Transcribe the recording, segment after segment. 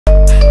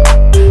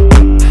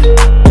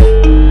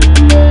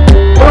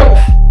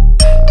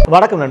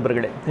வணக்கம்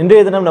நண்பர்களே.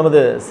 இன்றைய தினம் நமது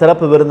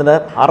சிறப்பு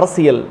விருந்தினர்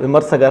அரசியல்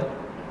விமர்சகர்,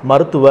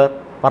 மருத்துவர்,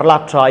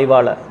 வரலாற்று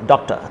ஆய்வாளர்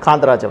டாக்டர்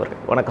காந்தராஜ் அவர்கள்.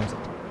 வணக்கம்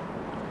சார்.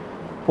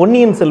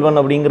 பொன்னியின் செல்வன்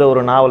அப்படிங்கிற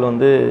ஒரு நாவல்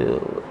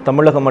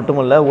தமிழகம்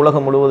மட்டுமல்ல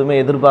உலகம் முழுவதுமே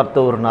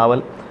எதிர்பார்த்த ஒரு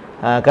நாவல்.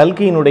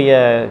 கல்கியினுடைய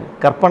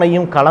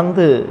கற்பனையும்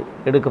கலந்து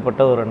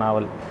எடுக்கப்பட்ட ஒரு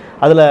நாவல்.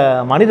 அதில்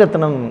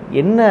மணிரத்னம்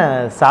என்ன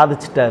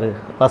சாதிச்சிட்டாரு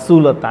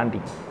வசூலை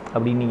தாண்டி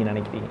அப்படின்னு நீங்கள்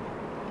நினைக்கிறீங்க?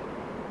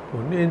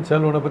 பொன்னியின்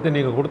செல்வனை பற்றி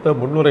நீங்கள் கொடுத்த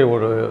முன்னுரை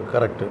ஒரு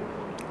கரெக்டு.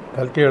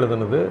 கல்கி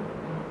எழுதுனது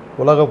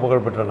உலக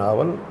புகழ்பெற்ற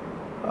நாவல்.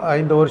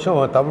 5 வருஷம்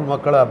தமிழ்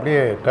மக்களை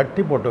அப்படியே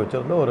கட்டி போட்டு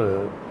வச்சுருந்த ஒரு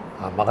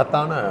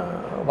மகத்தான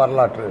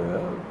வரலாறு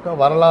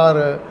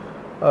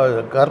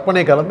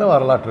கற்பனை கலந்த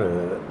வரலாற்று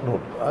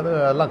நூல்.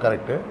 அதெல்லாம்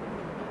கரெக்டு.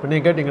 இப்போ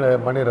நீங்கள் கேட்டிங்களே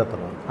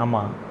மணிரத்னம்.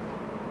 ஆமாம்,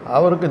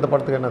 அவருக்கு இந்த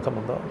படத்துக்கு என்ன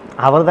சம்மந்தம்?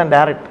 அவர் தான்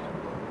டேரக்டர்.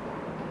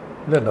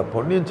 இல்லை, இந்த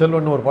பொன்னியின்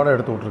செல்வன் ஒரு படம்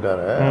எடுத்து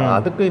விட்ருக்காரு,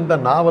 அதுக்கு இந்த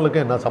நாவலுக்கு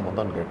என்ன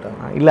சம்மந்தம்னு கேட்டேன்.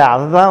 இல்லை,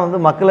 அதுதான்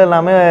மக்கள்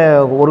எல்லாமே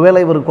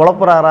ஒருவேளை இவர்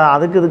குழப்பறாரா,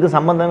 இதுக்கு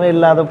சம்மந்தமே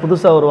இல்லாத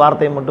புதுசாக ஒரு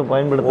வார்த்தையை மட்டும்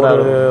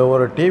பயன்படுத்துகிறாரு.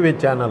 ஒரு டிவி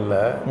சேனலில்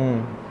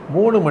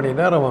 3 மணி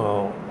நேரம்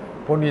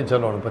பொன்னியின்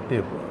செல்வனை பற்றி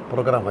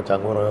ப்ரோக்ராம்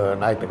வச்சாங்க ஒரு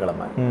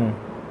ஞாயிற்றுக்கிழமை.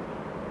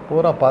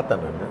 பூரா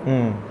பார்த்தேன்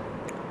நான்.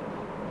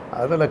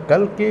 அதில்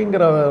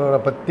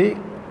கல்கிங்கிறவரை பற்றி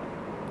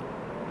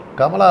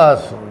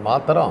கமலஹாசன்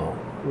மாத்திரம்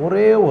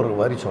ஒரே ஒரு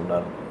வரி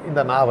சொன்னார்,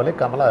 இந்த நாவலை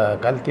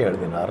கல்கி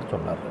எழுதினார்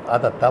சொன்னார்.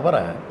 அதை தவிர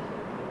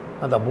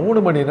அந்த 3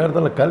 மணி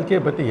நேரத்தில் கல்கியை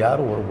பற்றி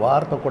யாரும் ஒரு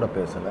வார்த்தை கூட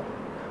பேசலை.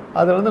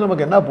 அதில்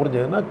நமக்கு என்ன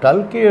புரிஞ்சதுன்னா,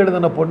 கல்கி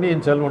எழுதின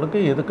பொன்னியின் செல்வனுக்கு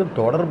இதுக்கும்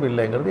தொடர்பு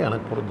இல்லைங்கிறது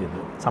எனக்கு புரிஞ்சுது.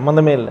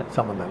 சம்மந்தமே இல்லை.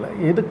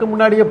 இதுக்கு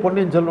முன்னாடியே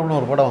பொன்னியின் செல்வன்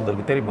ஒரு படம்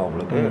வந்திருக்கு, தெரியுமா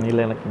உங்களுக்கு?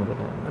 இல்லை, எனக்கு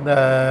இந்த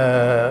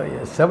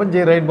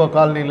 7G ரெயின்போ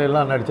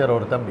காலனிலெலாம் நடித்தார்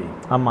ஒரு தம்பி.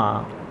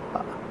 ஆமாம்,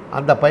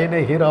 அந்த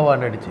பையனை ஹீரோவாக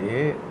நடித்து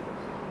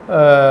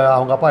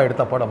அவங்க அப்பா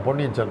எடுத்த படம்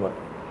பொன்னியின் செல்வன்.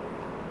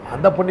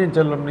 அந்த பொன்னியின்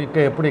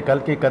செல்வனுக்கு எப்படி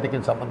கல்கி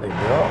கதைக்கும் சம்மந்தம்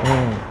இல்லையோ,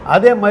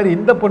 அதே மாதிரி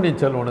இந்த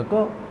பொன்னியின்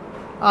செல்வனுக்கும்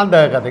அந்த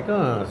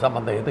கதைக்கும்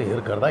சம்மந்தம் எதுவும்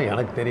இருக்கிறதா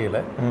எனக்கு தெரியல.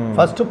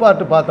 ஃபஸ்ட்டு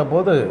பார்ட்டு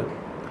பார்த்தபோது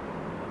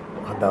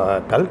அந்த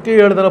கல்கி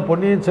எழுதுகிற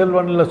பொன்னியின்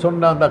செல்வனில்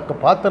சொன்ன அந்த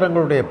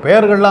பாத்திரங்களுடைய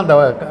பெயர்கள்லாம் அந்த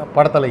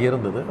படத்தில்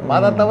இருந்தது.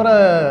 அதை தவிர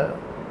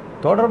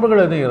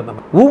தொடர்புகள் எதுவும்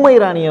இருந்தது. ஊமை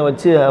ராணியை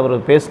வச்சு அவர்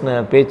பேசின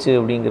பேச்சு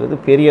அப்படிங்கிறது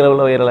பெரிய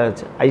அளவில்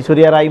வைரலாகிடுச்சு.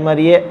 ஐஸ்வர்யா ராய்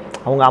மாதிரியே,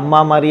 அவங்க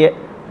அம்மா மாதிரியே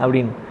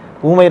அப்படின்னு.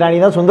 ஊமை ராணி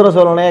தான் சுந்தர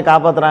சோழனையே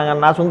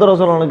காப்பாற்றுறாங்கன்னா, சுந்தர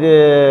சோழனுக்கு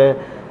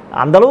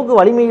அந்தளவுக்கு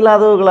வலிமை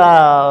இல்லாதவர்களா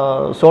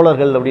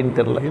சோழர்கள் அப்படின்னு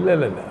தெரியல. இல்லை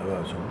இல்லை இல்லை,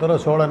 சுந்தர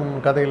சோழன்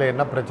கதையில்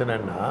என்ன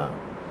பிரச்சனைன்னா,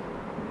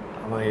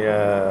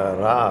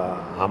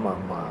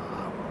 அவன்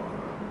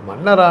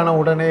மன்னரான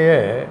உடனேயே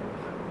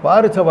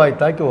வாரிசவாய்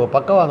தாக்கி ஒரு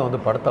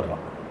பக்கவாதம்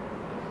படுத்துடுறான்.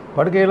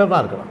 படுக்கையில்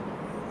தான் இருக்கிறான்.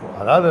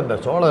 அதாவது இந்த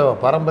சோழ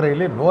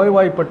பரம்பரையிலே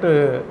நோய்வாய்ப்பட்டு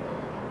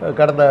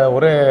கடந்த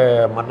ஒரே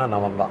மன்னன்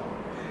அவன் தான்.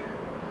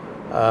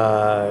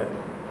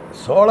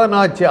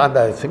 சோழனாட்சி அந்த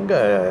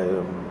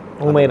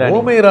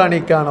ஊமை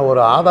ராணிக்கான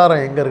ஒரு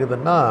ஆதாரம் எங்கே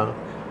இருக்குதுன்னா,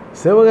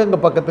 சிவகங்கை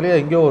பக்கத்துலேயே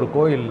எங்கேயோ ஒரு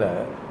கோயிலில்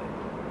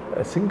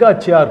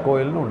சிங்காச்சியார்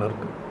கோயில்னு ஒன்று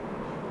இருக்குது.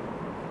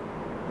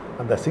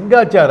 அந்த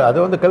சிங்காச்சியார்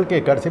அது கல்கி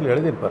கடைசியில்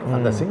எழுதியிருப்பார்.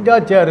 அந்த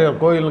சிங்காச்சியார்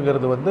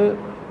கோயிலுங்கிறது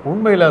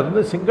உண்மையில்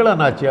சிங்கள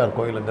நாச்சியார்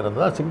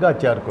கோயிலுங்கிறது தான்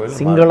சிங்காச்சியார் கோயில்.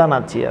 சிங்கள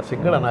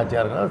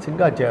நாச்சியாருங்கிறது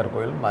சிங்காச்சியார்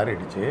கோயில்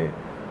மாறிடுச்சு.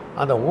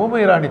 அந்த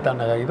ஊமை ராணி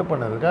தன்னை இது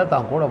பண்ணதுக்காக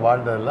தான் கூட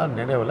வாழ்ந்ததெல்லாம்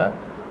நினைவில்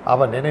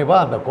அவன்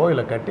நினைவாக அந்த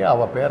கோயிலை கட்டி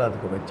அவள் பேர்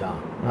அதுக்கு வச்சான்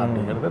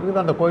அப்படிங்கிறது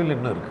இருக்குது. அந்த கோயில்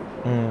இன்னும் இருக்குது.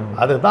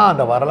 அதுதான்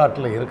அந்த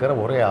வரலாற்றில் இருக்கிற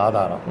ஒரே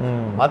ஆதாரம்.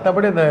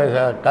 மற்றபடி இந்த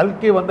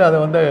கல்கி அதை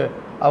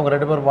அவங்க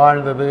 2 பேரும்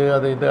வாழ்ந்தது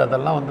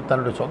அதெல்லாம்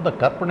தன்னுடைய சொந்த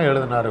கற்பனை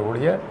எழுதினார்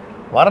ஒழிய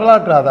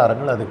வரலாற்று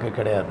ஆதாரங்கள் அதுக்கு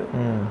கிடையாது.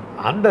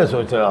 அந்த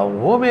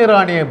ஊமை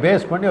ராணியை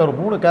பேஸ் பண்ணி அவர்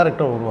 3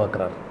 கேரக்டர்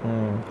உருவாக்குறார்.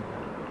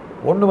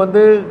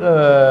 ஒன்று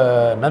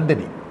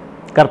நந்தினி,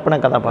 கற்பனை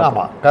கதாபாத்திரம்.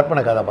 ஆமாம்,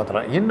 கற்பனை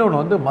கதாபாத்திரம்.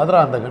 இன்னொன்று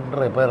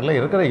மதுராந்தகன்ற பேரில்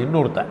இருக்கிற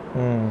இன்னொருத்தன்.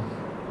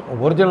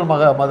 ஒரிஜினல்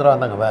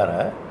மதுராந்தங்க வேறு,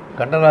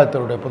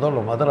 கண்டராஜத்தருடைய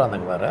புதல்வர்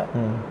மதுராந்தங்க வேறு.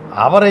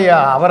 அவரை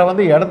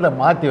இடத்த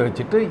மாற்றி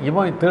வச்சுட்டு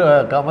இவன்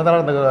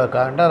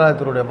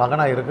கண்டராஜத்தருடைய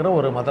மகனாக இருக்கிற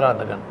ஒரு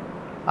மதுராந்தகன்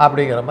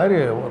அப்படிங்கிற மாதிரி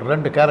ஒரு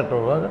 2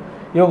 கேரக்டர் உருவாங்க.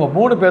 இவங்க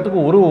 3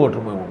 பேர்த்துக்கும் உருவ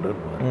ஒற்றுமை உண்டு,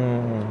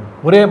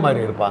 ஒரே மாதிரி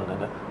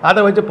இருப்பாங்க. அதை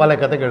வச்சு பல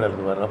கதைகள்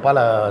எழுதுவார், பல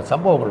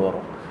சம்பவங்கள்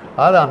வரும்.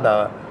 அதாவது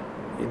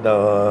இந்த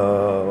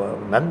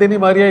நந்தினி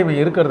மாதிரியே இவன்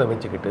இருக்கிறத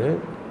வச்சுக்கிட்டு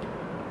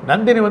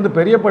நந்தினி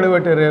பெரிய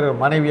பழுவேட்டரையர்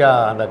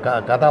மனைவியாக அந்த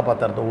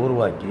கதாபாத்திரத்தை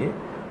உருவாக்கி,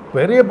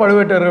 பெரிய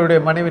பழுவேட்டரையருடைய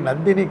மனைவி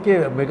நந்தினிக்கு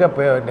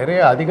நிறைய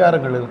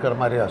அதிகாரங்கள் இருக்கிற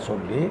மாதிரியா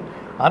சொல்லி,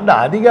 அந்த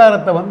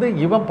அதிகாரத்தை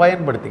இவன்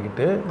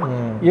பயன்படுத்திக்கிட்டு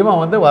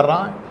இவன்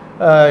வர்றான்.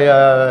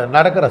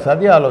 நடக்கிற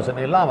சதி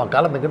ஆலோசனையெல்லாம் அவன்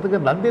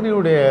கலந்துக்கிறதுக்கு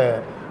நந்தினியுடைய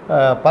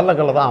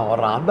பல்லக்கில் தான் அவன்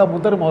வர்றான். அந்த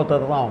முதல் முகத்தை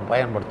தான் அவன்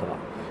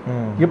பயன்படுத்துகிறான்.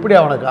 இப்படி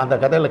அவனுக்கு அந்த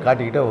கதையில்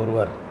காட்டிக்கிட்டே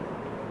வருவார்.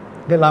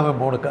 எல்லாமே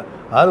 3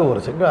 அதாவது ஒரு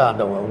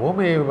அந்த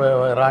ஊமை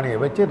ராணியை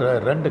வச்சு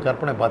 2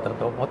 கற்பனை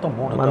பாத்திரத்தை மொத்தம்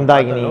 3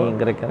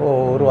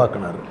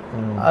 உருவாக்குனார்.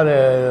 அது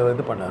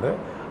இது பண்ணார்.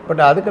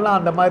 பட் அதுக்கெல்லாம்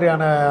அந்த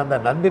மாதிரியான அந்த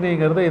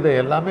நந்தினிங்கிறது இது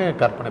எல்லாமே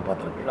கற்பனை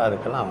பாத்திரங்கள்.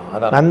 அதுக்கெல்லாம்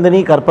ஆதாரம். நந்தினி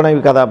கற்பனை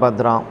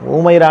கதாபாத்திரம்,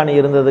 ஊமை ராணி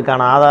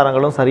இருந்ததுக்கான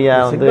ஆதாரங்களும் சரியா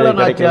வந்து சிங்கள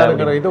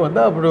நாச்சியாருங்கிற இது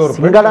வந்து அப்படி ஒரு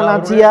சிங்கள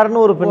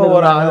நாச்சியார்னு ஒரு பெண்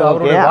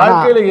அவருடைய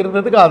வாழ்க்கையில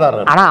இருந்ததுக்கு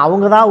ஆதாரம். ஆனா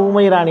அவங்க தான்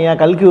ஊமை ராணியா,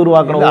 கல்கி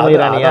உருவாக்கணும் ஊமை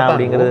ராணியா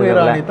அப்படிங்கிறது. ஊமை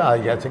ராணி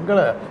தான் சிங்கள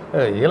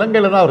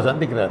இலங்கையில தான் அவர்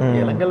சந்திக்கிறார்.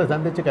 இலங்கையில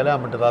சந்திச்சு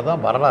கல்யாணம் பண்ணிட்டதா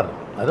தான் வரலாறு.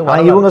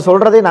 அது இவங்க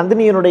சொல்றதே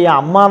நந்தினியினுடைய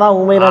அம்மா தான்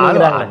ஊமை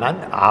ராணிங்கிறாங்க.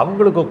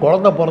 அவங்களுக்கு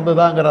குழந்தை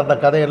பிறந்ததாங்கிற அந்த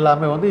கதை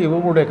எல்லாமே வந்து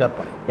இவங்களுடைய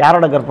கற்பனை.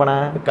 யாரோட கற்பனை?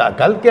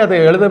 கல்கி அதை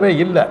எழுதவே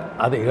இல்லை.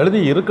 அதை எழுதி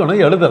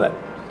இருக்கணும், எழுதலை.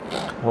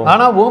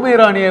 ஆனால் ஊமை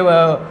ராணியை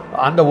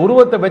அந்த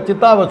உருவத்தை வச்சு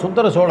தான் அவர்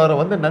சுந்தர சோழரை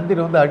வந்து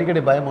நந்தினி வந்து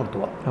அடிக்கடி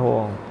பயமுறுத்துவார்.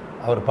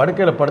 அவர்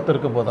படுக்கையில்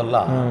படுத்திருக்கும்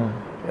போதெல்லாம்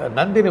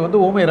நந்தினி வந்து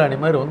ஊமை ராணி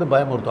மாதிரி வந்து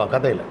பயமுறுத்துவான்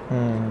கதையில்.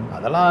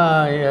 அதெல்லாம்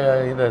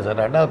இந்த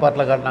 2வது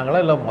பாட்டில்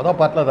காட்டினாங்களா இல்லை மொதல்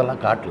பாட்டில்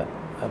அதெல்லாம் காட்டல,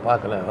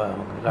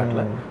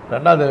 காட்டல.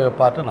 2வது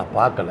பாட்டு நான்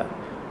பார்க்கல.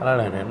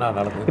 அதனால் என்ன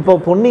நடந்தது? இப்போ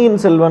பொன்னியின்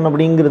செல்வன்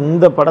அப்படிங்கிற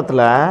இந்த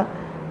படத்தில்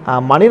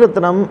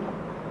மணிரத்னம்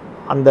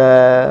அந்த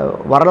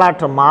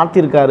வரலாற்றை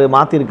மாற்றிருக்காரு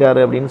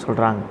அப்படின்னு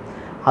சொல்கிறாங்க.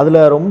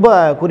 அதில் ரொம்ப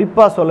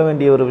குறிப்பாக சொல்ல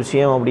வேண்டிய ஒரு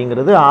விஷயம்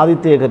அப்படிங்கிறது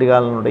ஆதித்ய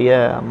கரிகாலனுடைய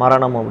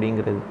மரணம்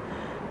அப்படிங்கிறது.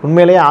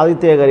 உண்மையிலேயே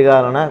ஆதித்ய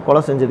கரிகாலனை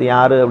கொலை செஞ்சது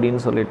யார் அப்படின்னு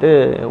சொல்லிட்டு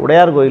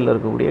உடையார் கோயிலில்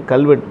இருக்கக்கூடிய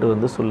கல்வெட்டு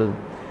வந்து சொல்லுது.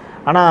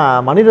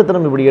 ஆனால்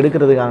மணிரத்னம் இப்படி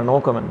எடுக்கிறதுக்கான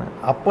நோக்கம் என்ன?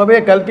 அப்போவே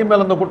கல்கி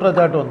மேலே அந்த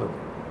குற்றச்சாட்டு வந்தது.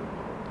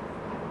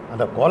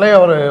 அந்த கொலை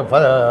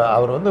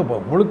அவர் வந்து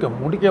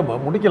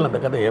முடிக்கலை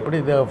அந்த கதை. எப்படி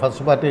இந்த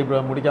ஃபர்ஸ்ட் பார்ட்டி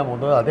முடிக்காமல்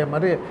வந்தோ அதே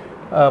மாதிரி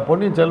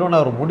பொன்னியின் செல்வன்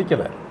அவர்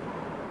முடிக்கலை.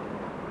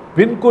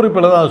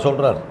 பின்குறிப்பில் தான் அவர்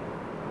சொல்கிறார்.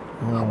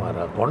 அவர்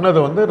கொன்னது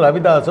வந்து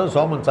ரவிதாசன்,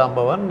 சோமன்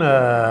சாம்பவன்,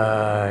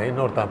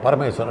 இன்னொருத்தன்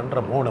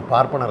பரமேஸ்வரன்ற 3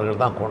 பார்ப்பனர்கள்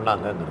தான்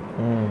கொண்டாங்கிறது.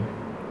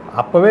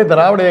 அப்போவே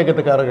திராவிட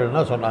இயக்கத்துக்காரர்கள்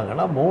என்ன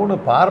சொன்னாங்கன்னா 3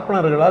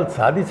 பார்ப்பனர்களால்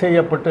சதி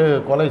செய்யப்பட்டு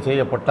கொலை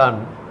செய்யப்பட்டான்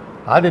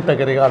ஆதித்த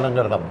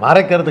கரிகாலங்கிறத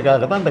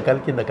மறைக்கிறதுக்காக தான் இந்த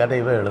கல்கி இந்த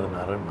கதையவே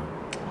எழுதினாருன்னு.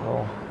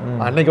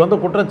 அன்னைக்கு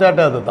வந்து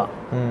குற்றச்சாட்டு அதுதான்.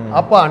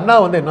 அப்போ அண்ணா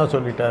வந்து என்ன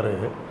சொல்லிட்டாரு,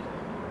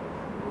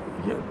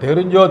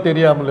 தெரிஞ்சோ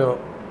தெரியாமலையோ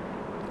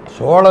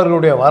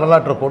சோழர்களுடைய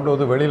வரலாற்றை கொண்டு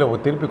வந்து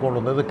வெளியில் திருப்பி கொண்டு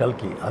வந்தது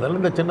கல்கி. அதில்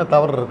இந்த சின்ன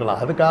தவறு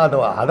இருக்கலாம், அதுக்காக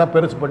அதை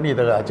பெருசு பண்ணி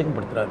இதை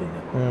அச்சங்கப்படுத்துறாதீங்க.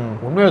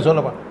 உண்மையை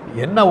சொல்ல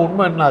என்ன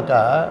உண்மைன்னாக்கா,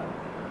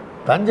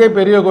 தஞ்சை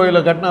பெரிய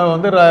கோயிலை கட்டின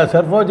வந்து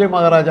சர்ஃபோஜி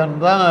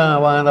மகாராஜான்னு தான்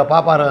அந்த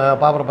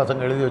பாப்பர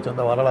பசங்க எழுதி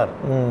வச்சிருந்த வரலாறு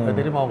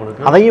தெரியுமா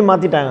உங்களுக்கு? அதையும்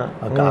மாற்றிட்டாங்க.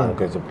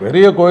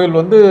 பெரிய கோயில்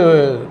வந்து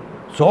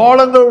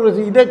சோழங்கள்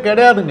இதே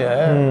கிடையாதுங்க.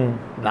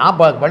 நான்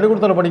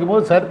பள்ளிக்கூடத்தில்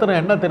படிக்கும்போது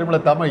சரித்திரம் என்ன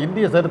தெரியுமில்ல,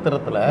 இந்திய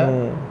சரித்திரத்தில்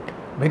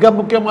மிக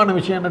முக்கியமான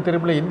விஷயம் என்ன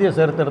தெரியுமில்ல, இந்திய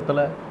சரித்திரத்தில்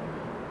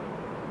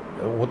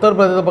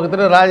உத்தரப்பிரதேச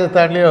பக்கத்தில்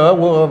ராஜஸ்தான்லேயோ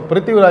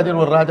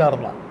பிருத்திவிராஜன் ஒரு ராஜா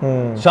இருந்தான்.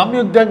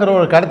 சம்யுக்தங்கிற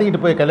ஒரு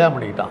கடத்திக்கிட்டு போய் கல்யாணம்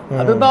பண்ணிக்கிட்டான்.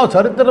 அதுதான்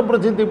சரித்திர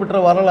பிரசித்தி பெற்ற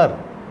வரலாறு,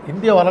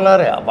 இந்திய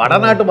வரலாறு.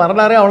 வடநாட்டு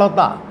வரலாறே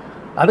அவ்வளோதான்.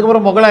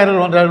 அதுக்கப்புறம்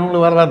முகலாயர்கள்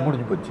வந்து வரலாறு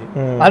முடிஞ்சு போச்சு.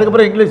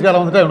 அதுக்கப்புறம்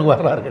இங்கிலீஷ்காரன் வந்துட்டு அவனுக்கு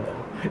வரலாறு கிடையாது.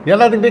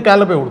 எல்லாத்துக்கிட்டே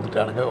காலைல போய்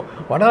கொடுத்துட்டானுங்க.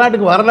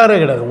 வடநாட்டுக்கு வரலாறே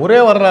கிடையாது, ஒரே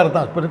வரலாறு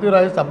தான்.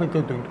 பிருத்திவிராஜ் சமைத்து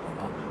தூக்கிட்டு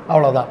போனான்,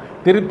 அவ்வளோதான்.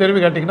 திரும்பி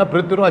கேட்டிங்கன்னா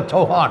பிருத்திவிராஜ்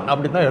சௌஹான்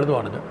அப்படின்னு தான்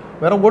எழுதுவானுங்க,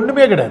 வேற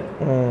ஒன்றுமே கிடையாது.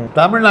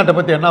 தமிழ்நாட்டை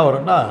பற்றி என்ன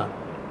வரும்னா,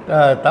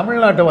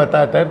 தமிழ்நாட்டு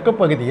தெற்கு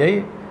பகுதியை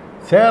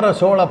சேர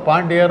சோழ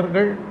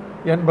பாண்டியர்கள்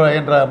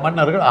என்ற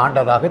மன்னர்கள்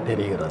ஆண்டதாக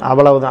தெரிகிறது.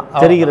 அவ்வளவுதான்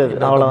தெரிகிறது.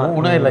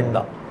 உணவில்லைங்க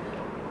தான்.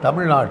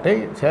 தமிழ்நாட்டை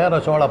சேர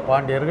சோழ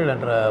பாண்டியர்கள்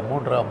என்ற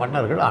 3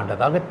 மன்னர்கள்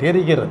ஆண்டதாக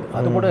தெரிகிறது.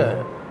 அது கூட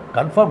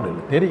கன்ஃபார்ம்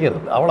இல்லை,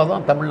 தெரிகிறது.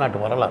 அவ்வளோதான் தமிழ்நாட்டு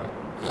வரலாறு.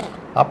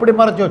 அப்படி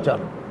மறைச்சி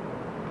வச்சார்,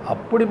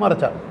 அப்படி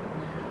மறைச்சார்.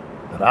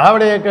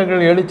 திராவிட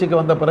இயக்கங்கள் எழுச்சிக்கு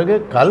வந்த பிறகு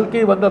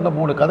கல்கி வந்து அந்த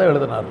 3 கதை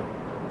எழுதினார்.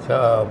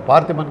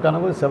 பார்த்திபன்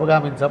கனவு,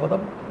 சிவகாமியின்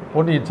சபதம்,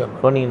 பொன்னியின்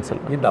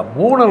செல்வன். இந்த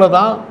 3ல்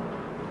தான்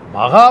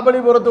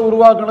மகாபலிபுரத்தை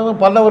உருவாக்குனதும்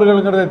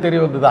பல்லவர்களுங்கிறதே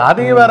தெரிய வந்தது.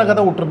 அதையும் வேற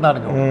கதை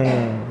விட்டுருந்தானுங்க,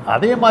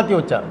 அதையும் மாற்றி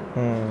வச்சாங்க.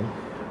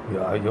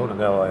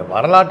 இவனுங்க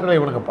வரலாற்றில்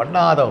இவனுக்கு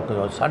பண்ணாத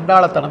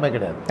சண்டாளத்தனமே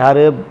கிடையாது.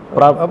 யாரு?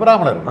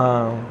 பிராமணர்.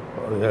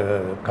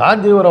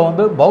 காஞ்சிபுரம்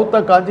வந்து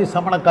பௌத்த காஞ்சி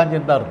சமண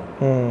காஞ்சின்னு தான்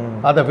இருக்கும்.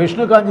 அதை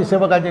விஷ்ணு காஞ்சி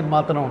சிவகாஞ்சின்னு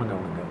மாற்றினவனுங்க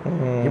அவனுங்க.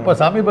 இப்போ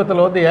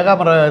சமீபத்தில் வந்து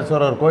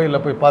ஏகாம்பரேஸ்வரர்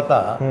கோயிலில் போய் பார்த்தா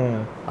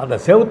அந்த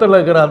செவுத்தில்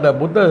இருக்கிற அந்த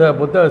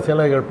புத்த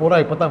சிலைகள் பூரா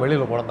இப்போ தான்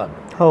வெளியில் கொண்டாங்க.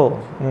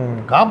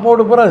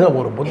 காம்பவுண்டு பூரா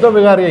ஒரு புத்த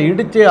விகாரியை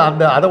இடித்து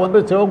அதை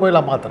வந்து சிவன்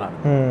கோயிலாக மாற்றினாங்க.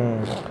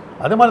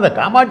 அதே மாதிரி இந்த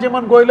காமாட்சி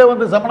அம்மன் கோயிலே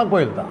வந்து சமண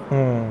கோயில் தான்.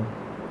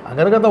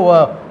 அங்கே இருக்க அந்த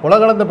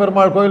உலகளந்த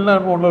பெருமாள்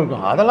கோயில்னு ஒன்று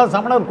இருக்கும், அதெல்லாம்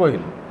சமணர்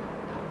கோயில்.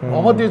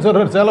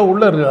 கோமதீஸ்வரர் சிலை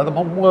உள்ளே இருக்குது, அதை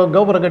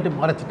கோபுரம் கட்டி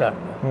மறைச்சிட்டாங்க.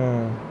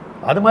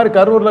 அது மாதிரி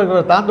கரூரில்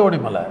இருக்கிற தாந்தோணி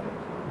மலை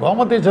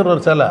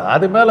கோமதீஸ்வரர் சிலை,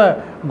 அது மேலே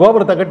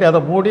கோபுரத்தை கட்டி அதை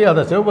மூடி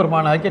அதை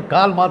சிவபெருமானை ஆக்கி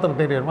கால் மாத்திரம்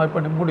தெரியுற மாதிரி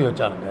பண்ணி மூடி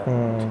வச்சானுங்க.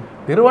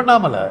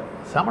 திருவண்ணாமலை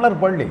சமணர்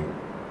பள்ளி.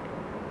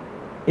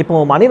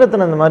 இப்போ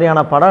மணிரத்னம் இந்த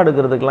மாதிரியான படம்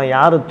எடுக்கிறதுக்கெல்லாம்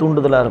யார்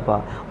தூண்டுதலாக இருப்பா?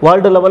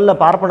 வேர்ல்டு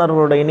லெவலில்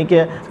பார்ப்பனர்களோட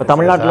எண்ணிக்கை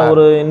தமிழ்நாட்டில்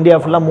ஒரு இந்தியா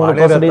ஃபுல்லாக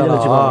 3%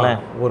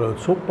 வச்சுக்கோங்களேன். ஒரு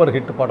சூப்பர்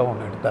ஹிட் படம்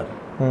ஒன்று எடுத்தார்,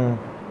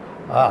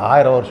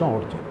 1000 வருஷம்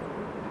ஓடிச்சு.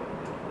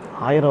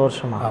 1000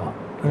 வருஷமா? ஆமாம்.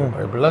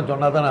 இப்படிலாம்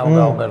சொன்னால் தான்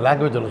அவங்க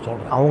லாங்குவேஜில்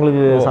சொல்கிறேன்.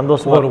 அவங்களுக்கு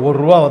சந்தோஷம். ஒரு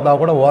ரூபா வந்தால்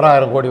கூட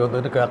 1000 கோடி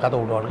வந்துட்டு கதை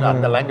விடுவானுங்க,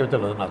 அந்த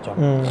லாங்குவேஜில் நான்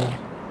சொன்னேன்.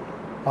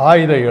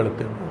 ஆயுத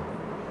எழுத்து.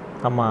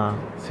 ஆமாம்.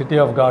 சிட்டி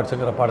ஆஃப்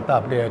காட்ஸுங்கிற படத்தை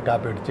அப்படியே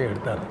காப்பி அடித்து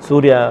எடுத்தார்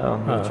சூர்யா.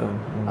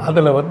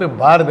 அதில் வந்து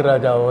பாரதி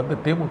ராஜாவை வந்து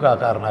திமுக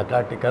காரனை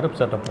காட்டி கருப்பு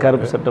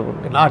சட்டை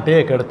போட்டு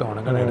நாட்டையே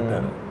கெடுத்தவனுங்கன்னு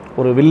எடுத்தார்.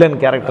 ஒரு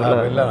வில்லன்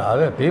கேரக்டர். வில்லன்,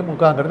 அது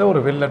திமுகங்கிறத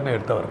ஒரு வில்லன்னு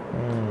எடுத்தவர்.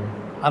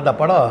 அந்த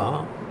படம்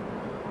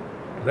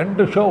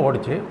 2 ஷோ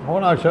ஓடிச்சு.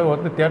 3ஆவது ஷோ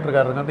வந்து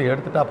தியேட்டருக்காரங்க வந்து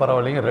எடுத்துட்டா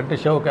பரவாயில்லைங்க, 2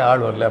 ஷோவுக்கு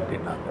ஆள் வரல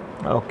அப்படின்னாங்க.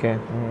 ஓகே.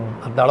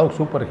 அந்த அளவுக்கு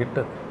சூப்பர்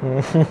ஹிட்டு.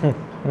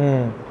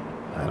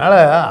 அதனால்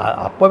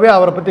அப்போவே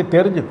அவரை பற்றி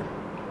தெரிஞ்சுது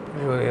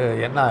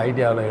என்ன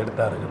ஐடியாவில்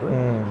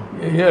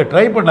எடுத்தாருங்கிறது.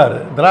 ட்ரை பண்ணார்,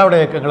 திராவிட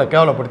இயக்கங்களை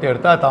கேவலப்படுத்தி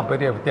எடுத்தால் தான்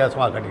பெரிய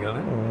வித்தியாசமாக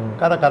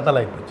கட்டிக்கணும்னு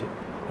கதலாகி போச்சு.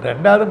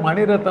 2வது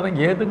மணிரத்னம்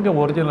எதுங்க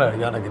ஒரிஜினல்.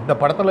 எனக்கு இந்த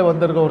படத்தில்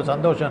வந்திருக்க ஒரு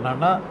சந்தோஷம்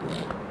என்னென்னா,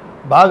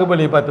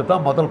 பாகுபலி பார்த்து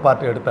தான் முதல்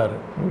பார்ட் எடுத்தார்.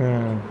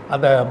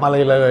 அந்த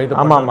மலையில் இது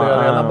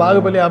எல்லாம்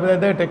பாகுபலி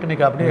அப்படியே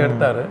டெக்னிக் அப்படியே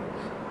எடுத்தார்.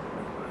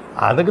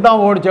 அதுக்கு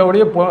தான் ஓடிச்ச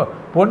ஓடிய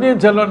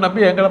பொன்னியின் செல்வன்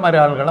நம்பி எங்களை மாதிரி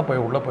ஆளுங்கள்லாம்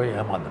போய் உள்ளே போய்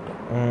ஏமாந்துட்டோம்.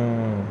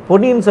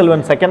 பொன்னியின்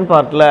செல்வன் செகண்ட்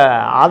பார்ட்டில்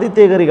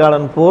ஆதித்ய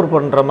கரிகாலன் போர்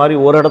பண்ணுற மாதிரி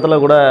ஒரு இடத்துல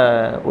கூட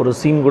ஒரு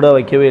சீன் கூட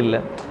வைக்கவே இல்லை.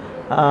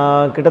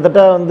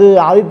 கிட்டத்தட்ட வந்து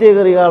ஆதித்ய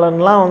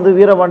கரிகாலன்லாம் வந்து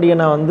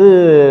வீரபாண்டியனை வந்து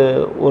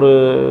ஒரு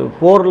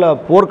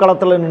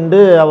போர்க்களத்தில்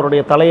நின்று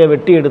அவருடைய தலையை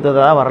வெட்டி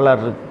எடுத்ததாக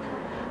வரலாறு இருக்குது.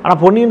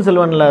 ஆனால் பொன்னியின்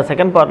செல்வனில்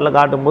செகண்ட் பார்ட்டில்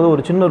காட்டும்போது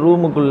ஒரு சின்ன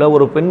ரூமுக்குள்ளே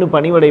ஒரு பெண்ணு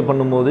பணிவடை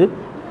பண்ணும்போது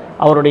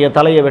அவருடைய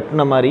தலையை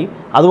வெட்டின மாதிரி,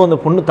 அதுவும் அந்த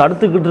பொண்ணு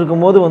தடுத்துக்கிட்டு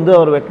இருக்கும்போது வந்து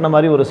அவர் வெட்டின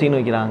மாதிரி ஒரு சீன்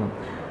வைக்கிறாங்க.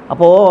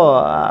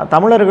 அப்போது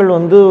தமிழர்கள்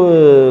வந்து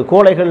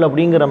கோழைகள்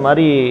அப்படிங்கிற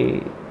மாதிரி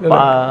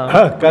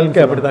கல்கி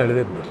அப்படி தான்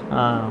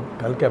எழுதியிருந்தார்.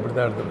 கல்கி அப்படி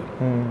தான் எழுதுறாரு.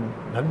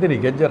 நந்தினி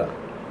கெஞ்சரா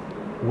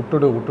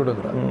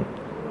விட்டுடுங்கிறார்.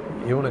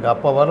 இவனுக்கு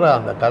அப்போ வர்ற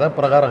அந்த கதை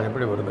பிரகாரம்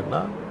எப்படி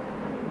வருதுன்னா,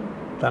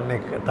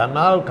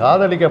 தன்னால்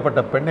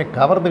காதலிக்கப்பட்ட பெண்ணை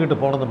கவர்ந்துக்கிட்டு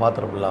போனது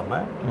மாத்திரம்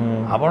இல்லாமல்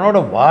அவனோட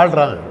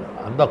வாழ்கிறாங்க.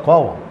 அந்த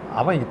கோபம்,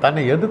 அவன்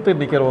தன்னை எதிர்த்து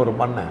நிற்கிற ஒரு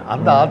மண்ணை,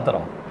 அந்த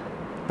ஆத்திரம்,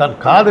 தன்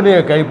காதலியை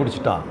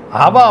கைப்பிடிச்சிட்டான்,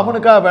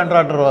 அவனுக்காக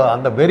வேண்டான்ற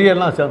அந்த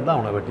வெறியெல்லாம் சேர்ந்து தான்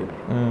அவனை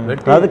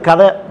வெட்டிட்டு. அது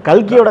கதை,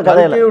 கல்கியோட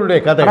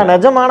கதை.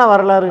 நிஜமான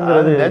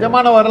வரலாறுங்கிறது,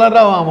 நிஜமான வரலாறு.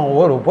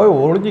 அவன் போய்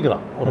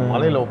ஒளிஞ்சிக்கிறான், ஒரு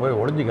மலையில் போய்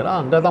ஒளிஞ்சிக்கிறான்.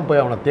 அங்கே தான்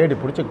போய் அவனை தேடி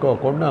பிடிச்சி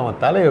கொண்டு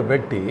அவன் தலையை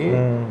வெட்டி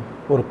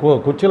ஒரு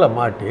குச்சியில்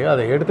மாட்டி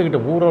அதை எடுத்துக்கிட்டு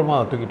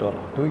ஊரமாக தூக்கிட்டு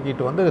வரான்.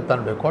 தூக்கிட்டு வந்து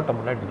தன்னுடைய கோட்டை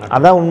முன்னாடி.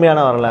 அதான் உண்மையான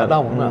வரலாறு.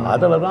 அதான் உண்மை.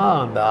 அதில் தான்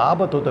அந்த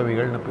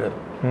ஆபத்துதவிகள்னு பேர்.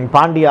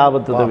 பாண்டிய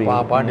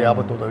ஆபத்துதவிகள். பாண்டிய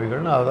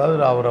ஆபத்துதவிகள்னு,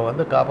 அதாவது அவரை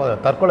வந்து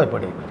தற்கொலை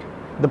படை.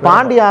 இந்த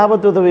பாண்டிய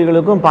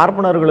ஆபத்துதவிகளுக்கும்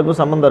பார்ப்பனர்களுக்கும்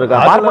சம்பந்தம்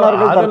இருக்கா?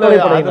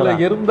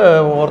 பார்ப்பனர்கள் இருந்த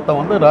ஒருத்தன்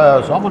வந்து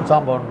சோமன்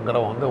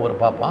சாம்பவன்கிறவன் வந்து ஒரு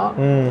பாப்பான்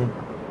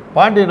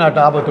பாண்டிய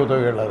நாட்டு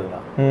ஆபத்துதவிகள்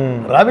இருக்கிறான்.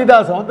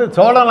 ரவிதாசன் வந்து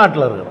சோழ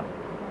நாட்டில் இருக்கிறான்.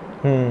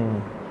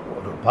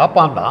 ஒரு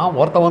பாப்பான் தான்.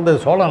 ஒருத்தன் வந்து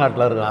சோழ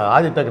நாட்டில் இருக்கான்,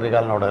 ஆதித்த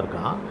கரிகாலனோட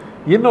இருக்கான்.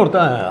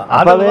 இன்னொருத்தன்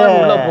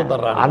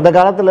அந்த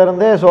காலத்துல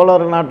இருந்தே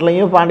சோழர்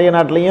நாட்டிலையும் பாண்டிய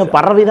நாட்டிலையும்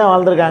பரவி தான்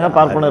வாழ்ந்துருக்காங்க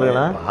பார்ப்பனர்கள்.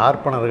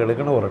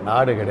 பார்ப்பனர்களுக்குன்னு ஒரு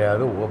நாடு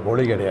கிடையாது,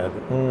 மொழி கிடையாது.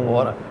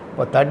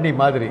 இப்போ தண்ணி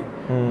மாதிரி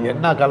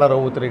என்ன கலரை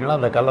ஊற்றுறீங்களோ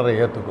அந்த கலரை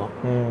ஏற்றுக்கும்,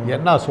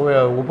 என்ன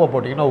உப்பை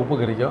போட்டிங்கன்னா உப்பு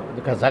கறிக்கும்,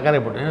 சர்க்கரை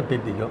போட்டிங்கன்னா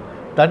தித்திக்கும்.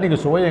 தண்ணிக்கு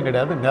சுவையும்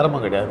கிடையாது,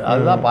 நிறமும் கிடையாது.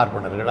 அதுதான்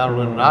பார்ப்பனர்கள்.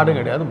 அவங்களுக்கு நாடும்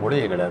கிடையாது,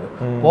 மொழியும் கிடையாது.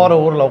 போகிற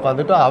ஊரில்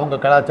உட்காந்துட்டு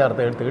அவங்க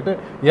கலாச்சாரத்தை எடுத்துக்கிட்டு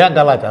ஏன்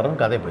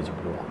கலாச்சாரம் கதை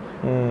பேசிவிடுவோம்.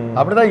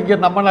 அப்படி தான் இங்கே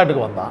நம்ம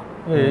நாட்டுக்கு வந்தான்,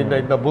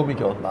 இந்த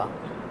பூமிக்கு வந்தான்.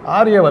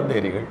 ஆரிய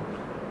வந்தேரிகள்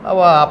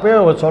அப்பயே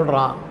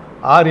சொல்கிறான்,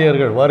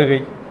 ஆரியர்கள்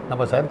வருகை.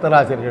 நம்ம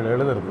சரித்திராசிரியர்கள்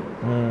எழுதுறது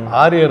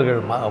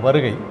ஆரியர்கள்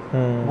வருகை,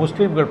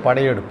 முஸ்லீம்கள்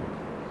படையெடுப்பு.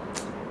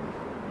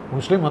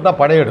 முஸ்லீம் வந்தால்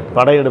படையெடுப்பு,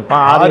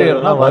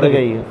 ஆரியர்கள்லாம்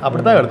வருகை.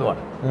 அப்படி தான்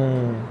எழுதுவாங்க.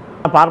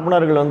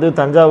 பார்ப்பனர்கள் வந்து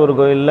தஞ்சாவூர்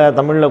கோயிலில்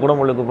தமிழில் கூட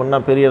உங்களுக்கு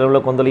பொண்ணால் பெரிய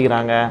அளவில்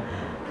கொந்தளிக்கிறாங்க.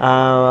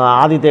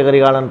 ஆதித்ய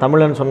கரிகாலன்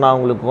தமிழன் சொன்னால்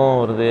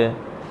அவங்களுக்கும் வருது.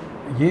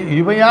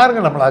 இவன்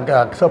யாருங்க நம்மளை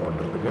அக்செப்ட்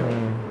பண்ணுறதுக்கு?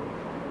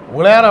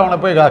 உங்களை யார் அவனை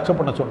போய்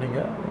அக்செப்ட் பண்ண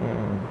சொன்னீங்க?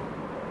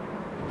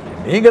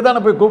 நீங்கள்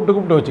தானே போய்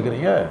கூப்பிட்டு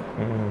வச்சுக்கிறீங்க.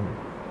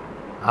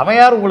 அவன்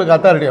யார் உங்களுக்கு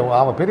அத்தாரிட்டியா?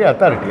 அவன் பெரிய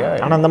அத்தாரிட்டியா?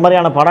 ஆனால் அந்த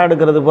மாதிரியான படம்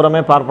எடுக்கிறது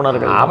பூராமே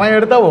பார்ப்பனர்கள். அவன்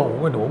எடுத்தால்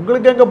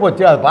உங்களுக்கு எங்கே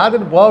போச்சு? அதை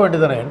பார்த்துட்டு போக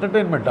வேண்டியதானே,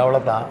 என்டர்டெயின்மெண்ட்,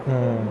 அவ்வளோதான்.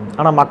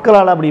 ஆனால்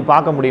மக்களால் அப்படி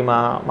பார்க்க முடியுமா?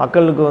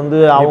 மக்களுக்கு வந்து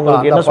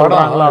அவங்களுக்கு என்ன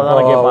சொல்கிறாங்களோ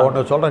அதான்.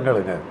 ஒன்று சொல்கிறேன்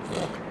கேளுங்க.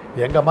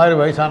 எங்கள்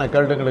மாதிரி வயசான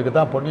கேள்விங்களுக்கு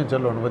தான் பொன்னியின்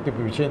செல்வன் பற்றி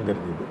இப்போ விஷயம்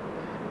தெரிஞ்சுது.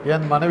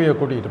 என் மனைவியை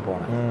கூட்டிகிட்டு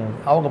போனேன்.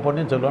 அவங்க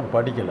பொன்னியின் செல்வன்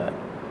படிக்கலை.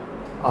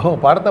 அவங்க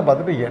படத்தை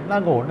பார்த்துட்டு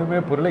என்னங்க ஒன்றுமே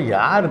புரியல,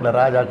 யார் இந்த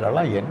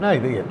ராஜாக்கள்லாம், என்ன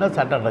இது, என்ன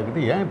சண்டை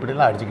நடக்குது, ஏன்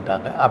இப்படிலாம்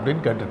அடிச்சுக்கிட்டாங்க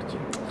அப்படின்னு கேட்டுடுச்சு.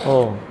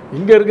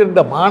 இங்கே இருக்கிற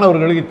இந்த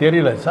மாணவர்களுக்கு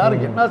தெரியல. சார்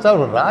என்ன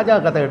சார் ஒரு ராஜா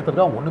கதை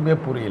எடுத்துருக்கா, ஒன்றுமே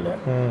புரியல.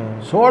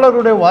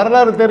 சோழருடைய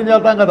வரலாறு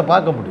தெரிஞ்சால் தாங்க அதை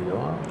பார்க்க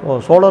முடியும்.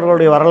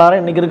 சோழர்களுடைய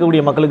வரலாறு இன்னைக்கு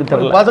இருக்கக்கூடிய மக்களுக்கு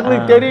தெரியல,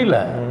 பசங்களுக்கு தெரியல.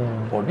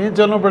 பொன்னியின்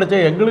செல்வன்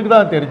படித்த எங்களுக்கு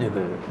தான்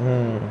தெரிஞ்சுது.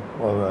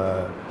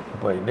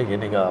 இப்போ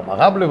இன்னைக்கு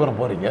மகாபலிபுரம்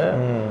போகிறீங்க,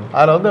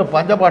 அதில் வந்து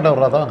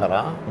பஞ்சபாண்டவர்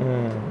ரதங்கிறான்.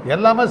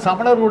 எல்லாமே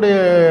சமணர்களுடைய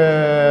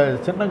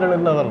சின்னங்கள்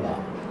இல்லை அதெல்லாம்.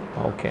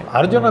 ஓகே.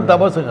 அர்ஜுனன்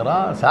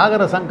தபசுங்கிறான்.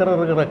 சாகர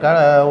சங்கரர் இருக்கிற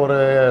ஒரு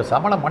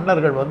சமண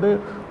மன்னர்கள் வந்து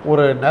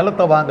ஒரு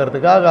நிலத்தை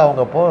வாங்கிறதுக்காக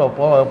அவங்க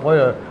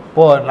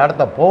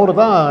நடத்த போர்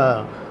தான்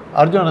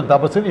அர்ஜுனன்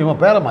தபசுன்னு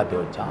இவன் பேரை மாற்றி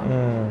வச்சான்.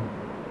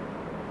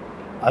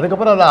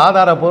 அதுக்கப்புறம் அது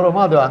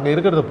ஆதாரபூர்வமாக அது அங்கே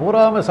இருக்கிறது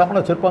பூராமே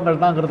சமண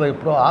சிற்பங்கள் தாங்கிறத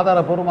இப்போ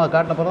ஆதாரபூர்வமாக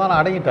காட்டின பிறகு தான்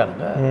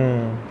அடங்கிட்டானுங்க.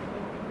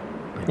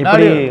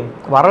 இப்படி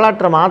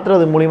வரலாற்றை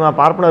மாற்றுறது மூலிமா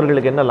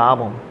பார்ப்பனர்களுக்கு என்ன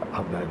லாபம்?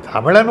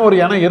 தமிழன் ஒரு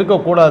இனம்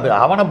இருக்கக்கூடாது.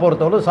 அவனை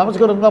பொறுத்தவரை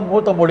சமஸ்கிருதம் தான்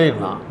மூத்த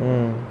மொழின்னா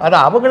அதை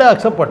அவங்களே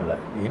அக்செப்ட் பண்ணல.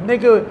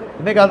 இன்னைக்கு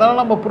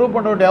அதெல்லாம் நம்ம ப்ரூவ்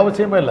பண்ண வேண்டிய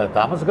அவசியமே இல்லை.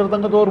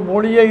 சமஸ்கிருதங்கிறது ஒரு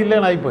மொழியே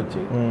இல்லைன்னு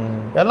ஆகிப்போச்சு.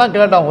 எல்லாம்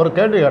கேட்டாங்க, ஒரு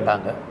கேள்வி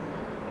கேட்டாங்க.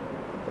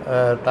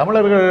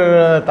 தமிழர்கள்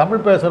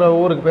தமிழ் பேசுகிற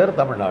ஊருக்கு பேர்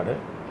தமிழ்நாடு,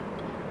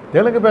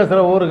 தெலுங்கு பேசுகிற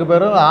ஊருக்கு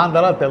பேர்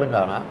ஆந்திரா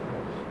தெலுங்கானா,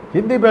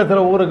 ஹிந்தி பேசுகிற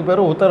ஊருக்கு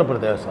பேர்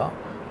உத்தரப்பிரதேசம்,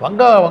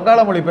 வங்காள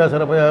மொழி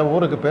பேசுகிற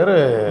ஊருக்கு பேர்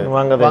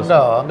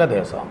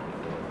வங்கதேசம்,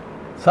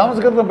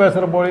 சமஸ்கிருதம்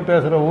பேசுகிற மொழி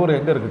பேசுகிற ஊர்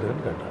எங்கே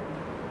இருக்குதுன்னு கேட்டார்.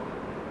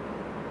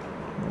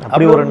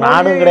 அப்படி ஒரு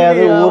நாடும்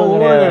கிடையாது,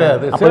 ஊரும்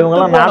கிடையாது.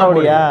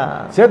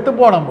 செத்து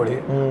போன மொழி.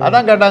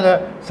 அதான் கேட்டாங்க,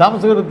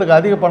 சமஸ்கிருதத்துக்கு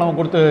அதிக பணம்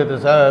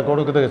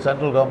கொடுக்குது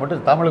சென்ட்ரல்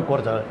கவர்மெண்ட், தமிழுக்கு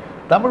குறைச்சாங்க.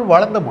 தமிழ்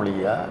வளர்ந்த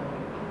மொழியா,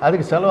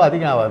 அதுக்கு செலவு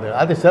அதிகம் ஆகாது.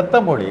 அது செத்த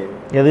மொழி.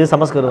 எது?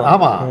 சமஸ்கிருதம்.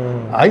 ஆமாம்,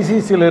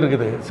 ஐசிசியில்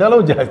இருக்குது,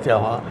 செலவு ஜாஸ்தி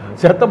ஆகும்.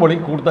 செத்த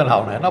மொழிக்கு கொடுத்தானே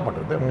அவனை என்ன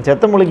பண்ணுறது?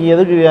 செத்த மொழிக்கு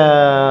எதுக்கு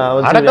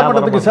அடக்கம்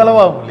பண்ணுறதுக்கு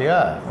செலவாகும் இல்லையா?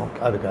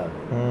 அதுக்காக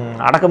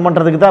அடக்கம்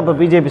பண்ணுறதுக்கு தான் இப்போ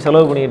பிஜேபி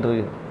செலவு பண்ணிகிட்டு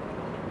இருக்கு.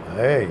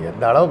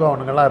 எந்த அளவுக்கு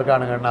அவனுங்கெல்லாம்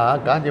இருக்கானுங்கன்னா,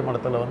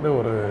 காஞ்சிபுரத்தில் வந்து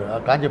ஒரு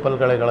காஞ்சி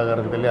பல்கலைக்கழகம்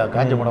இருக்குது இல்லையா,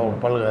 காஞ்சிபுரம்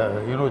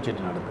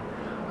யூனிவர்சிட்டி நடக்குது.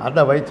 அந்த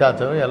வைஸ்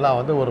சான்சலர் எல்லாம்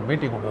வந்து ஒரு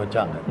மீட்டிங் கொண்டு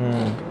வச்சாங்க.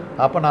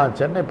 அப்போ நான்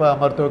சென்னை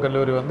மருத்துவக்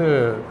கல்லூரி வந்து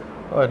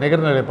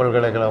நிகர்நிலை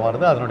பல்கலைக்கழகம்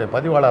வருது, அதனுடைய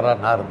பதிவாளராக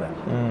நான் இருந்தேன்.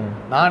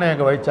 நானும்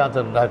எங்கள் வைஸ்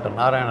சான்சலர் டாக்டர்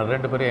நாராயணன்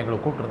 2 பேரும் எங்களை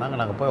கூப்பிட்டுருந்தாங்க.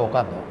 நாங்கள் போய்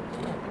உட்காந்தோம்.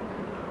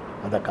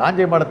 அந்த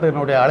காஞ்சி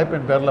மடத்தினுடைய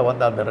அழைப்பின் பேரில்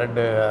வந்த அந்த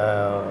 2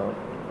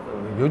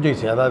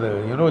 யூஜிசி, அதாவது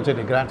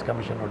யூனிவர்சிட்டி கிராண்ட்ஸ்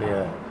கமிஷனுடைய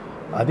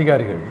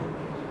அதிகாரிகள்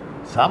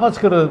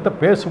சமஸ்கிருதத்தை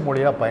பேசும்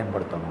மொழியாக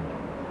பயன்படுத்தணும்,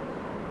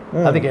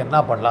 அதுக்கு என்ன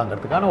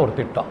பண்ணலாங்கிறதுக்கான ஒரு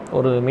திட்டம்,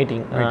 ஒரு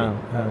மீட்டிங்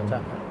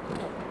வச்சாங்க.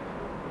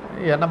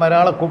 என்ன மாதிரி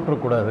ஆளை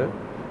கூப்பிட்டுருக்கூடாது.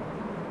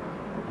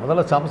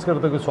 முதல்ல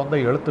சமஸ்கிருதத்துக்கு சொந்த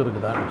எழுத்து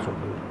இருக்குதான்னு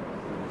சொல்லு,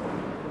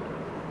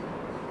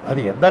 அது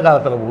எந்த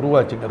காலத்தில்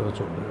உருவாச்சுங்கிறது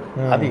சொல்லு,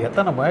 அது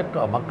எத்தனை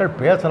மக்கள்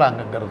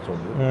பேசுகிறாங்கங்கிறது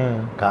சொல்லு,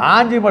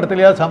 காஞ்சி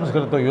மடத்துலையா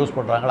சமஸ்கிருதத்தை யூஸ்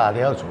பண்ணுறாங்களா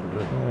அதையாவது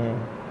சொல்லு.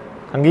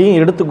 அங்கேயும்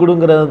எடுத்து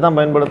கொடுங்கிறது தான்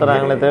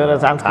பயன்படுத்துகிறாங்களே தவிர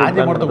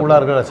காஞ்சி மடத்துக்குள்ளே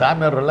இருக்கிற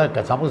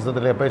சாமியார்கள்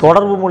சமஸ்கிருதத்திலே பேச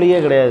தொடர்பு மொழியே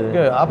கிடையாது.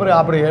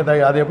 அப்படி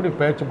அதை எப்படி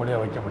பேச்சு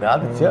மொழியாக வைக்க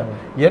முடியாது?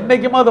 அது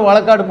என்றைக்குமே அது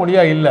வழக்காடு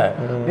மொழியாக இல்லை.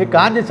 நீ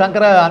காஞ்சி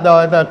சங்கர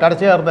அந்த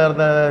கடைசியாக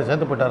இருந்த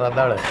சேர்த்து போயிட்டார்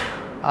அந்த ஆள்,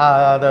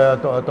 அது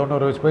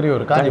 90 வயசு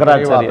பெரியவர், காஞ்சி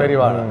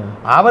பெரியவாள்.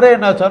 அவரே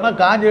என்ன சொன்னால்,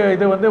 காஞ்சி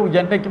இது வந்து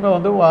என்றைக்குமே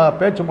வந்து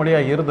பேச்சு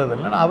மொழியாக இருந்தது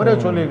இல்லைன்னு அவரே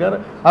சொல்லியிருக்காரு.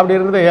 அப்படி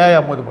இருக்கிறது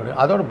ஏழாவது மொழி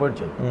அதோடு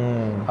போயிடுச்சு.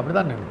 அப்படி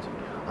தான் நினைச்சு.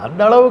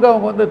 அந்த அளவுக்கு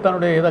அவங்க வந்து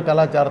தன்னுடைய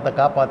கலாச்சாரத்தை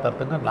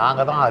காப்பாற்றுறதுக்கு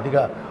நாங்கள் தான்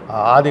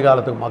ஆதி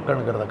காலத்துக்கு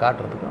மக்களுங்கிறத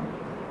காட்டுறதுக்கும்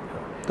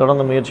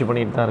தொடர்ந்து முயற்சி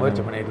பண்ணிட்டு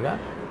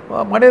இருக்கேன்.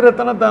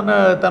 மணிரத்னம்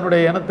தன்னுடைய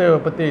இனத்தை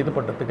பற்றி இது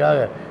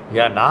பண்ணுறதுக்காக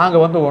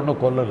நாங்கள் வந்து ஒன்றும்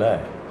கொல்லலை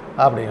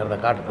அப்படிங்கிறத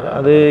காட்டுறது.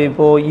 அது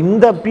இப்போது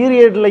இந்த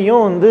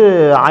பீரியட்லையும் வந்து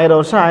 1000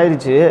 வருஷம்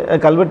ஆயிடுச்சு.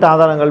 கல்வெட்டு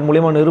ஆதாரங்கள்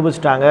மூலிமா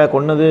நிரூபிச்சிட்டாங்க,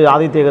 கொன்னது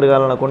ஆதித்ய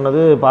கரிகாலனை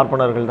கொன்னது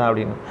பார்ப்பனர்கள் தான்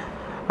அப்படின்னு.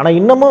 ஆனால்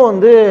இன்னமும்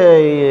வந்து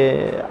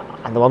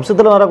அந்த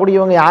வம்சத்தில்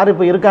வரக்கூடியவங்க யார்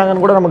இப்போ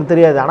இருக்காங்கன்னு கூட நமக்கு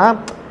தெரியாது. ஆனால்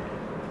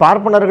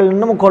பார்ப்பனர்கள்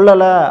இன்னமும்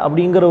கொல்லலை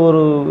அப்படிங்கிற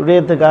ஒரு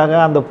விடயத்துக்காக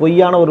அந்த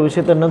பொய்யான ஒரு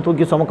விஷயத்தை இன்னும்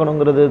தூக்கி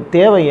சுமக்கணுங்கிறது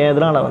தேவை ஏன்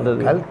இதனால்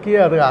வந்தது? கல்கி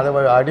அதை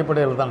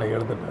அடிப்படையில் தான்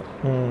எழுதினார்.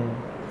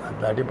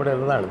 அந்த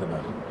அடிப்படையில் தான்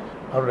எழுதினார்.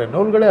 அவருடைய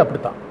நூல்களே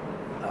அப்படித்தான்.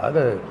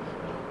 அதாவது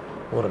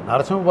ஒரு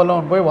நரசிம்ம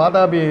பல்லவன் போய்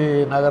வாதாபி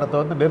நகரத்தை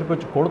வந்து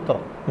நெருப்பிச்சு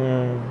கொடுத்துறோம்.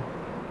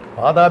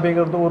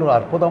 வாதாபிங்கிறது ஒரு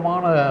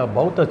அற்புதமான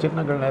பௌத்த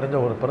சின்னங்கள் நிறைஞ்ச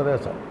ஒரு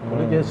பிரதேசம்.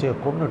 புலிகேசியை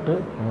கொண்டுட்டு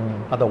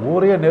அந்த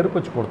ஊரையே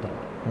நெருப்பிச்சு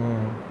கொடுத்துறோம்.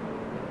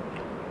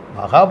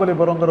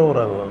 மகாபலிபுரங்கிற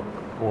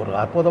ஒரு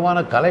அற்புதமான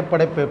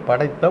கலைப்படைப்பை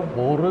படைத்த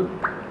ஒரு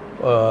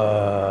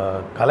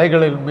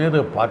கலைகளின் மீது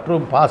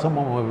பற்றும்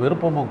பாசமும்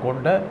விருப்பமும்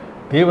கொண்ட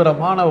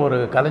தீவிரமான ஒரு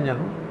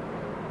கலைஞன்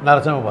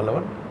நரசிம்ம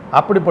பல்லவன்.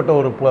 அப்படிப்பட்ட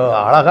ஒரு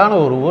அழகான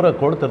ஒரு ஊரை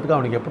கொடுத்ததுக்கு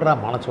அவனுக்கு எப்படிடா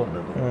மனசு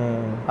வந்தது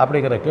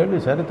அப்படிங்கிற கேள்வி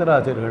சரித்திர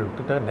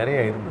ஆசிரியர்கள்கிட்ட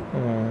நிறைய இருந்தது.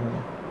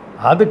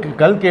 அதுக்கு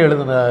கல்கி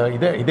எழுதின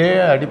இதே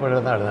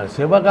அடிப்படையில் தான் எழுதினார்.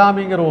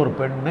 சிவகாமிங்கிற ஒரு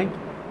பெண்ணை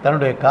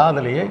தன்னுடைய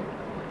காதலியை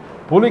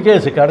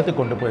புலிகேசி கடத்தி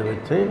கொண்டு போய்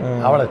வச்சு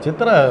அவளை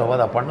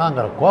சித்திரவதை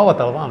பண்ணாங்கிற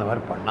கோபத்தில் தான் அந்த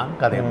மாதிரி பண்ணாங்க,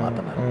 கதையை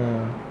மாற்றினார்.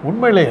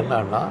 உண்மையில்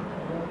என்னன்னா,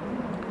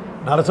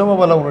 நரசிம்ம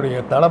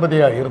பல்லவனுடைய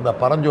தளபதியாக இருந்த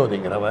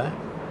பரஞ்சோதிங்கிறவன்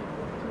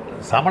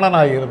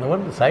சமணனாக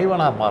இருந்தவன்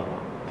சைவனாக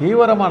மாறினான்,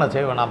 தீவிரமான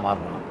சைவனாக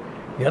மாறினான்.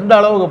 எந்த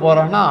அளவுக்கு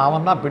போகிறான்னா,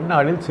 அவன் தான்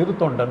பின்னாளில் சிறு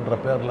தொண்டன்ற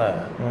பேரில்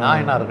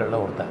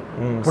நாயனார்களில் ஒருத்தன்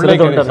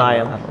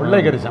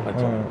பிள்ளைக்கறி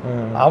சமைச்சான்.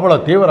 அவ்வளோ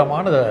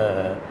தீவிரமான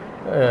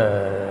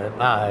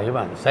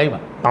இவன்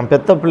சைவன். நான்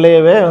பெத்த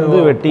பிள்ளையவே வந்து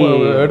வெட்டி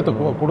எடுத்து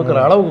கொடுக்குற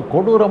அளவுக்கு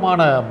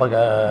கொடூரமான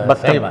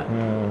சைவன்.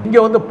 இங்கே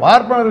வந்து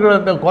பார்ப்பனர்கள்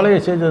அந்த கொலையை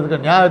செஞ்சதுக்கு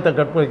நியாயத்தை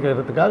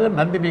கற்பிக்கிறதுக்காக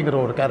நந்தினிங்கிற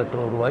ஒரு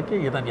கேரக்டர் உருவாக்கி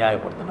இதை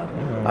நியாயப்படுத்தினார்.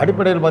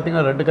 அடிப்படையில்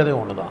பார்த்தீங்கன்னா 2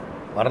 கதையும் ஒன்று தான்,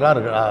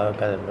 வரலாறு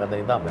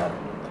கதை தான் வேறு.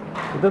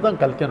 இதுதான்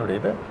கல்கியனுடைய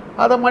இது.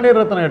 அதை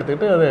மணிரத்னம்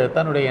எடுத்துக்கிட்டு அது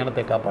தன்னுடைய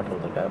இனத்தை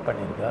காப்பாற்றுவதற்காக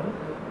பண்ணியிருக்காரு.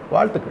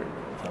 வாழ்த்துக்கள்.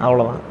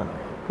 அவ்வளோதான்.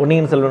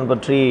 பொன்னியின் செல்வன்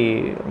பற்றி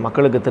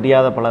மக்களுக்கு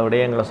தெரியாத பல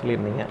விடயங்களை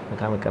சொல்லியிருந்தீங்க.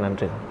 மிக்க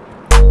நன்றி.